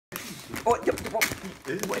Oh,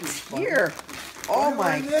 what's here? Oh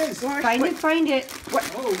my gosh. Find it. What?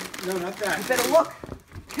 Oh, no, not that. You better look.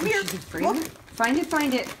 Come here. Look. Find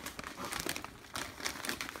it.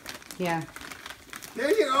 Yeah. There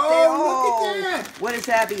you go. Oh, Look at that. what does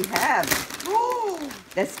Abby have? Oh,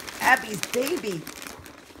 that's Abby's baby.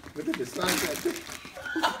 Look at the size of that.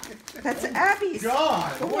 That's Abby's.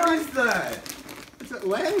 God, Come what on. is that? It's a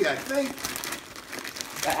lammy, I think.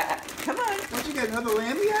 Come on. Don't you get another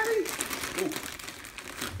lammy, Abby?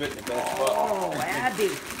 Oh, Abby.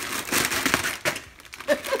 Is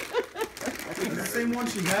it the same one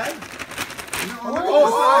she had? No, look at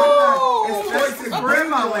the size of that. It's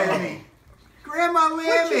Grandma Lammy. Grandma What'd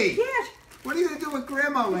Lammy. you get? What are you going to do with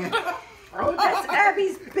Grandma Lammy? Oh, that's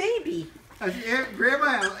Abby's baby.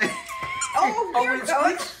 Grandma Oh, here it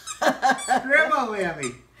goes. Grandma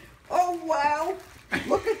Lammy. Oh, wow.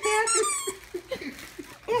 Look at that.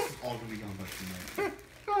 It's all gonna be gone by tonight.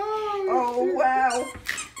 Oh, wow.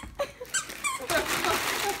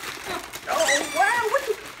 Oh, wow.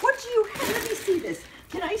 What do you have? Let me see this.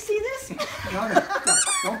 Can I see this? No,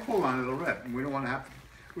 don't pull on it, it'll rip. We don't want to have to.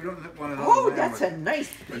 We don't want it on Oh, the that's a lamb nice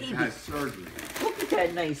that baby. has surgery. Look at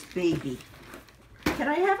that nice baby. Can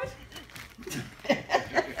I have it?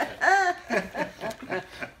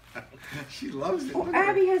 She loves it. Oh, Look at her.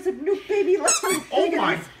 Abby has a new baby lemon. Oh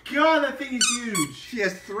my God, that thing is huge. She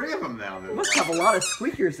has 3 of them now. It must have a lot of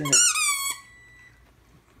squeakers in it.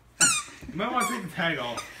 You might want to take the tag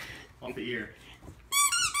off the ear.